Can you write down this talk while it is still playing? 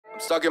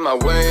Stuck in my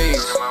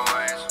ways.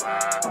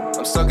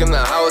 I'm stuck in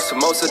the house for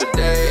most of the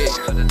day.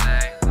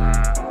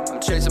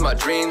 I'm chasing my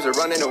dreams or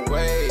running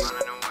away.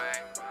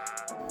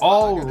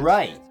 All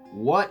right,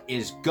 what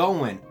is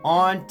going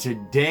on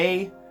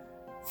today,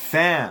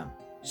 fam?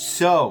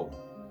 So,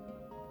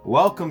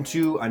 welcome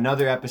to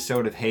another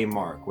episode of Hey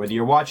Mark. Whether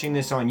you're watching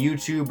this on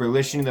YouTube or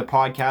listening to the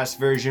podcast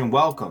version,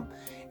 welcome.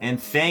 And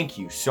thank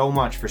you so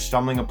much for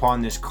stumbling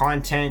upon this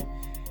content.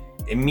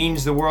 It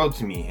means the world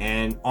to me,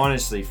 and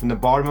honestly, from the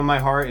bottom of my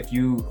heart, if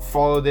you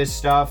follow this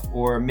stuff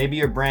or maybe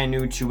you're brand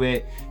new to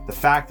it, the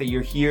fact that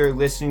you're here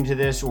listening to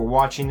this or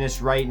watching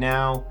this right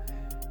now,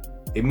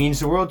 it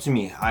means the world to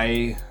me.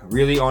 I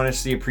really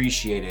honestly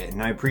appreciate it,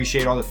 and I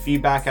appreciate all the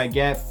feedback I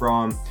get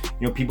from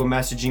people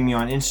messaging me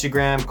on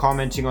Instagram,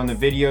 commenting on the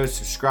videos,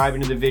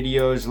 subscribing to the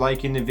videos,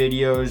 liking the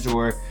videos,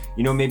 or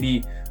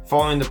maybe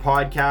following the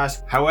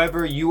podcast.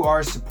 However you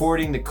are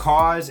supporting the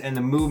cause and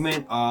the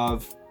movement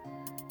of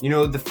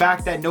the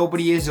fact that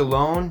nobody is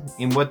alone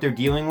in what they're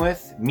dealing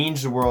with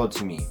means the world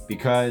to me,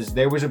 because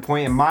there was a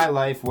point in my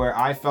life where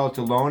I felt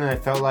alone, and I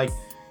felt like,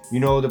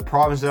 the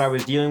problems that I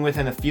was dealing with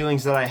and the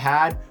feelings that I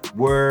had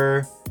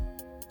were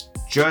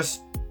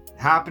just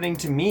happening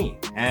to me.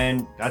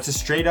 And that's a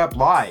straight up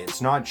lie.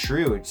 It's not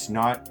true. It's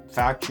not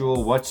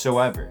factual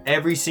whatsoever.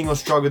 Every single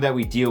struggle that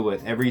we deal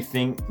with,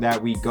 everything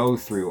that we go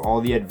through,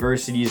 all the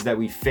adversities that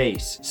we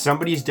face,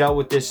 somebody's dealt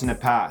with this in the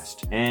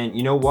past. And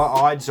you know what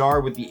odds are,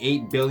 with the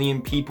 8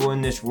 billion people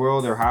in this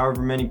world, or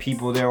however many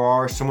people there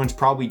are, someone's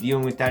probably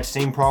dealing with that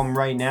same problem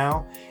right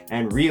now.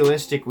 And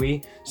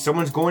realistically,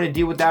 someone's going to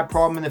deal with that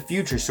problem in the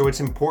future. So it's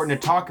important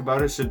to talk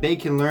about it so they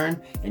can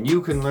learn, and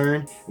you can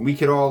learn, and we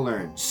could all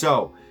learn.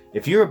 So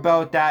if you're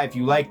about that, if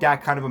you like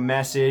that kind of a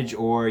message,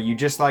 or you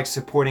just like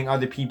supporting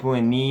other people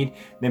in need,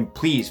 then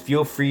please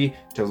feel free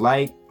to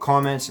like,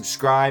 comment,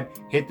 subscribe,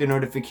 hit the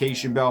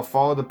notification bell,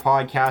 follow the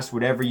podcast,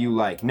 whatever you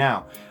like.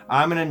 Now,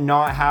 I'm going to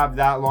not have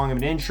that long of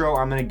an intro.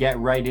 I'm going to get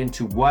right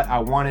into what I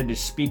wanted to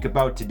speak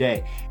about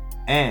today.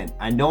 And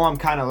I know I'm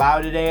kind of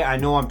loud today. I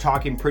know I'm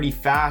talking pretty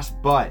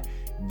fast, but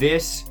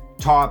this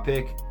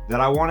topic that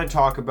I want to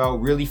talk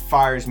about really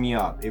fires me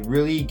up. It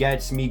really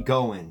gets me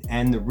going.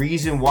 And the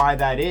reason why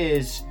that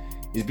is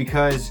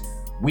because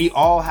we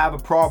all have a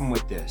problem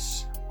with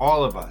this.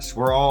 All of us.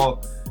 We're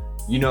all,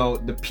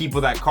 the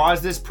people that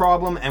cause this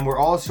problem, and we're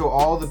also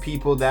all the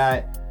people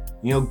that,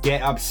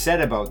 get upset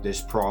about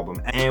this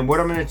problem. And what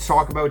I'm going to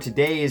talk about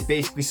today is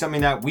basically something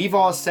that we've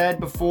all said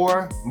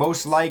before,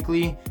 most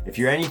likely, if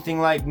you're anything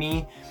like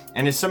me,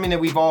 and it's something that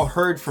we've all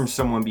heard from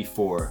someone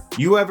before.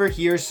 You ever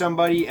hear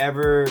somebody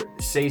ever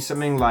say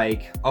something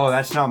like, "Oh,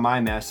 that's not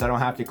my mess, I don't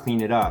have to clean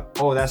it up.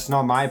 Oh, that's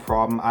not my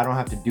problem, I don't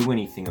have to do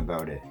anything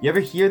about it." You ever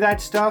hear that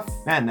stuff?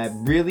 Man, that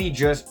really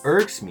just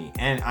irks me.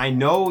 And I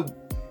know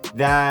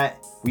that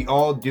we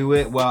all do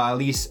it. Well, at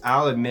least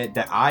I'll admit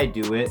that I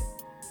do it.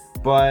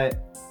 But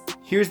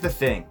here's the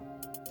thing.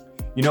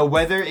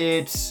 Whether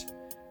it's,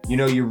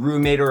 your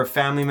roommate or a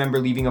family member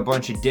leaving a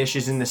bunch of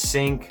dishes in the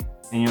sink,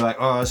 and you're like,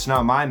 "Oh, it's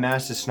not my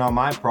mess, it's not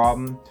my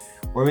problem."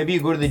 Or maybe you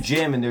go to the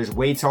gym and there's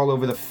weights all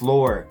over the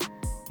floor,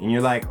 and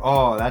you're like,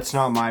 "Oh, that's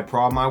not my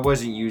problem, I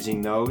wasn't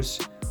using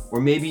those."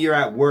 Or maybe you're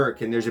at work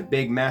and there's a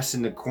big mess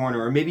in the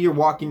corner. Or maybe you're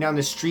walking down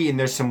the street and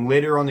there's some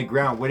litter on the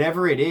ground.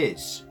 Whatever it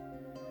is.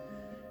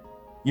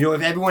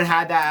 If everyone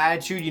had that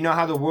attitude, you know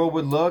how the world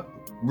would look?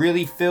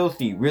 Really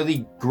filthy,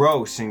 really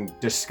gross and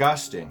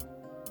disgusting.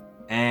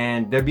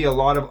 And there'd be a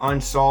lot of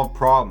unsolved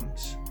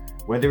problems.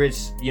 Whether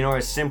it's,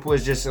 as simple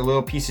as just a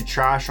little piece of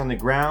trash on the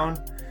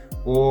ground,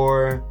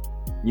 or,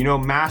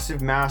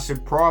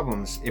 massive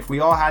problems. If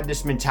we all had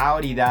this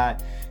mentality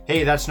that,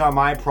 hey, that's not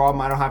my problem,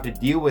 I don't have to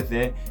deal with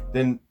it,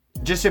 then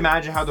just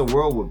imagine how the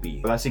world would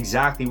be. That's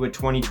exactly what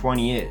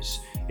 2020 is.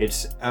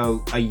 It's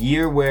a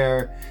year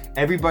where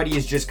everybody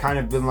has just kind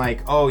of been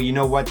like, "Oh, you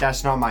know what,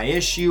 that's not my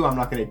issue, I'm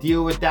not going to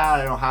deal with that,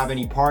 I don't have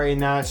any part in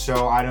that,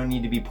 so I don't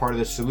need to be part of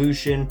the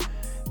solution."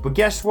 But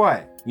guess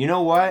what? You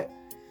know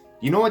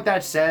what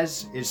that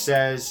says? It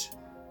says,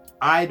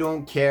 I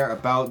don't care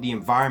about the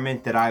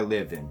environment that I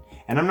live in.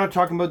 And I'm not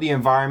talking about the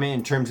environment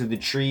in terms of the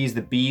trees,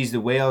 the bees,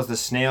 the whales, the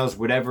snails,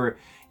 whatever,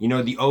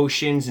 the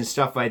oceans and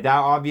stuff like that.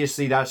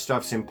 Obviously, that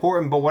stuff's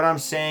important. But what I'm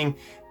saying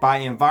by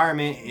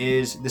environment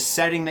is the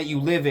setting that you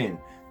live in,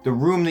 the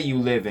room that you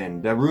live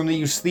in, the room that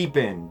you sleep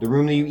in, the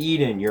room that you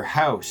eat in, your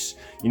house,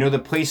 the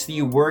place that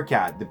you work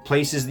at, the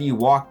places that you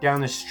walk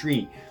down the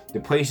street, the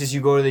places you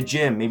go to the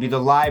gym, maybe the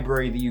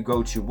library that you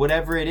go to,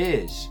 whatever it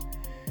is.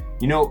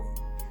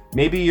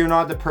 Maybe you're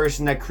not the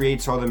person that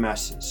creates all the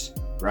messes,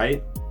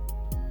 right?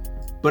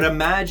 But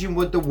imagine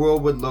what the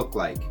world would look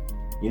like,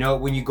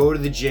 when you go to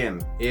the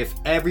gym, if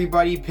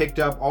everybody picked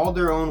up all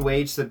their own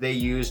weights that they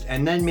used,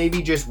 and then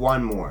maybe just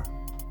one more.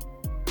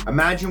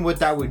 Imagine what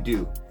that would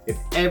do if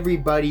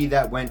everybody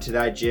that went to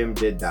that gym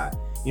did that.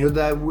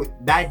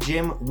 That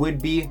gym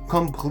would be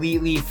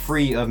completely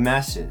free of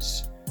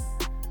messes.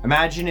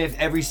 Imagine if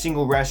every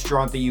single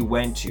restaurant that you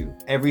went to,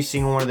 every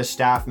single one of the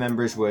staff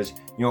members was,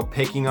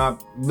 picking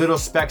up little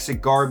specks of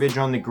garbage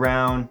on the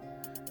ground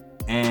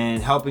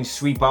and helping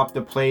sweep up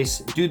the place,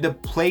 dude, the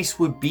place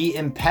would be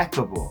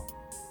impeccable.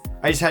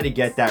 I just had to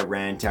get that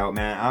rant out,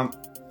 man.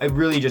 It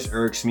really just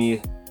irks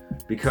me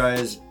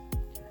because,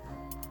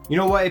 you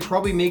know what? It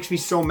probably makes me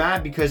so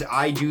mad because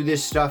I do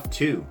this stuff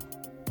too.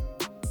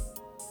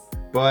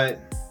 But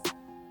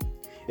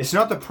it's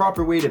not the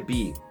proper way to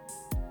be,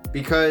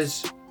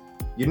 because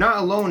you're not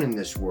alone in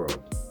this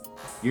world.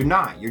 You're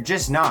not. You're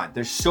just not.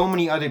 There's so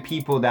many other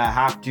people that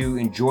have to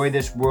enjoy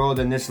this world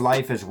and this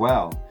life as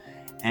well.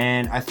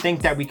 And I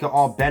think that we could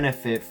all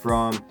benefit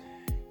from,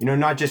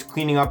 not just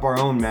cleaning up our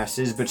own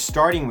messes, but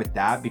starting with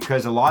that,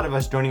 because a lot of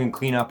us don't even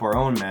clean up our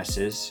own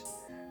messes,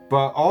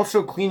 but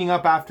also cleaning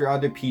up after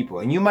other people.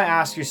 And you might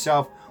ask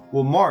yourself,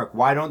 well, Mark,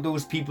 why don't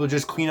those people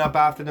just clean up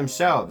after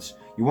themselves?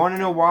 You want to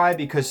know why?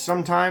 Because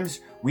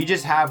sometimes we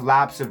just have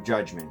lapse of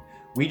judgment.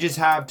 We just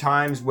have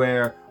times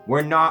where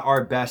we're not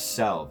our best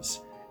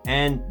selves.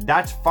 And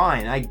that's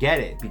fine. I get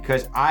it,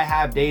 because I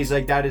have days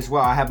like that as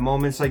well. I have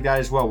moments like that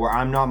as well where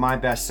I'm not my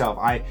best self.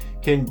 I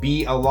can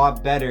be a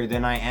lot better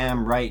than I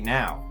am right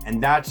now.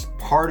 And that's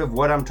part of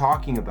what I'm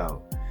talking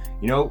about.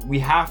 We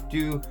have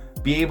to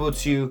be able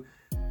to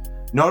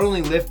not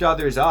only lift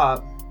others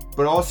up,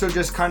 but also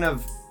just kind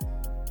of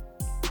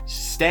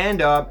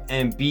stand up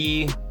and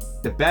be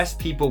the best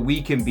people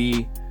we can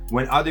be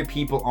when other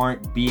people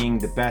aren't being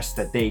the best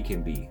that they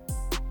can be.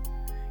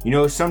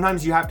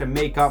 Sometimes you have to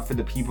make up for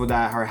the people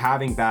that are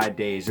having bad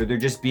days, or they're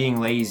just being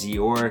lazy,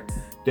 or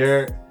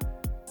they're,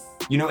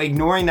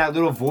 ignoring that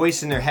little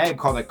voice in their head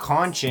called a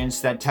conscience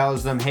that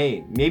tells them,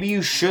 hey, maybe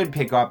you should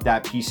pick up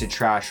that piece of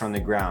trash on the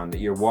ground that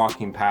you're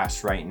walking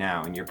past right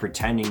now and you're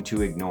pretending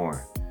to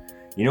ignore.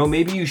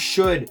 Maybe you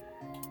should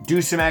do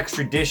some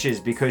extra dishes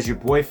because your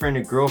boyfriend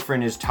or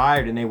girlfriend is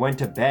tired and they went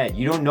to bed.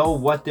 You don't know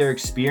what they're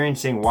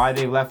experiencing, why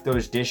they left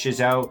those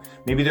dishes out.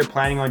 Maybe they're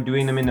planning on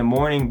doing them in the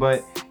morning,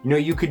 but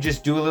you could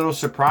just do a little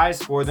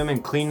surprise for them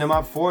and clean them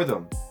up for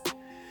them.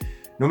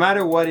 No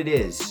matter what it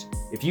is,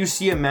 if you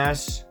see a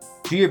mess,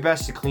 do your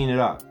best to clean it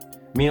up.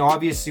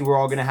 Obviously we're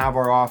all gonna have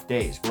our off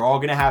days. We're all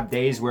gonna have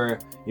days where,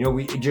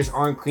 we just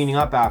aren't cleaning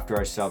up after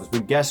ourselves.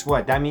 But guess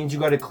what? That means you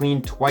gotta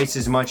clean twice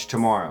as much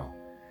tomorrow.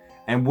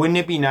 And wouldn't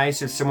it be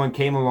nice if someone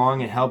came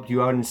along and helped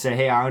you out and said,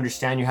 hey, I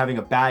understand you're having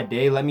a bad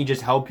day. Let me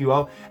just help you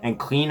out and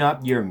clean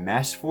up your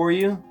mess for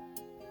you?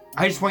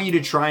 I just want you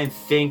to try and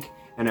think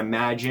and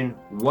imagine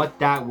what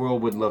that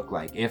world would look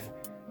like if,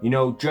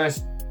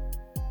 just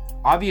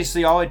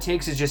obviously all it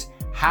takes is just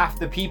half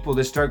the people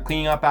to start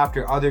cleaning up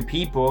after other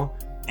people.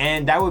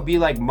 And that would be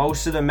like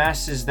most of the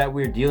messes that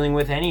we're dealing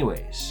with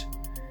anyways.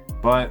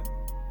 But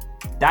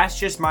that's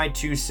just my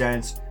 2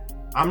 cents.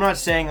 I'm not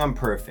saying I'm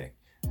perfect.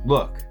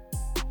 Look,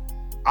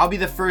 I'll be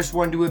the first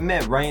one to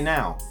admit right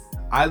now,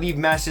 I leave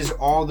messes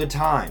all the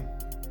time.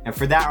 And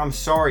for that, I'm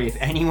sorry if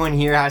anyone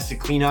here has to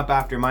clean up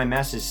after my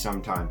messes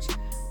sometimes.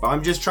 But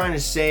I'm just trying to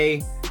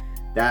say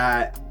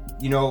that,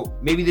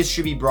 maybe this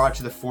should be brought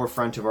to the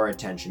forefront of our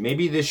attention.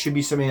 Maybe this should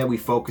be something that we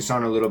focus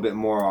on a little bit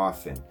more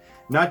often.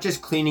 Not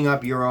just cleaning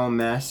up your own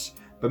mess,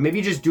 but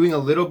maybe just doing a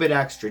little bit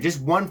extra,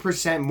 just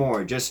 1%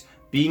 more, just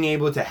being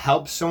able to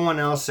help someone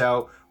else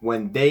out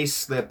when they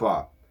slip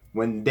up,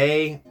 when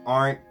they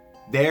aren't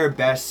their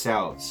best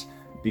selves.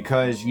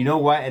 Because you know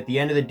what? At the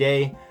end of the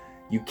day,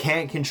 you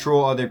can't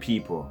control other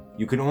people.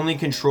 You can only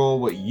control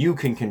what you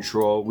can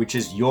control, which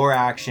is your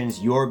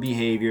actions, your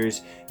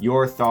behaviors,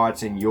 your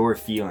thoughts, and your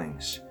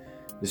feelings.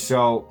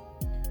 So,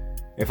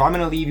 if I'm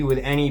going to leave you with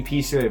any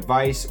piece of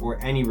advice or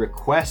any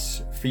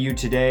requests for you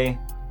today,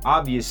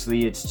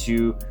 obviously it's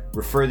to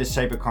refer this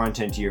type of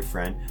content to your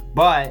friend.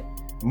 But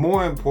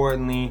more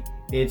importantly,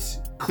 it's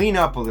clean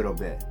up a little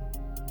bit.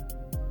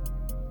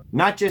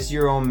 Not just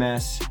your own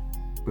mess,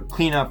 but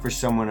clean up for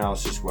someone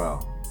else as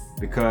well.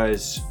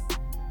 Because,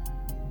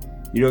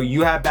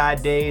 you have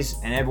bad days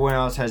and everyone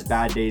else has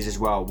bad days as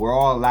well. We're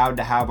all allowed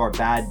to have our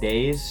bad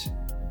days.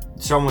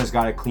 Someone's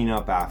got to clean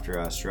up after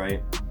us,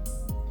 right?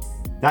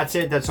 That's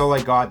it. That's all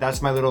I got.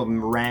 That's my little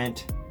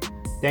rant.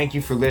 Thank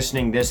you for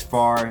listening this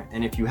far.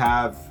 And if you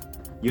have,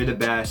 you're the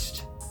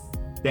best.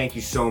 Thank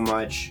you so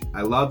much.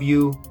 I love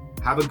you.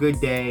 Have a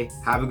good day.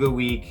 Have a good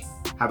week.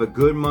 Have a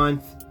good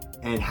month.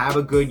 And have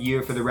a good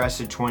year for the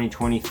rest of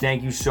 2020.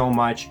 Thank you so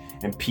much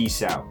and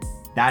peace out.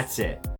 That's it.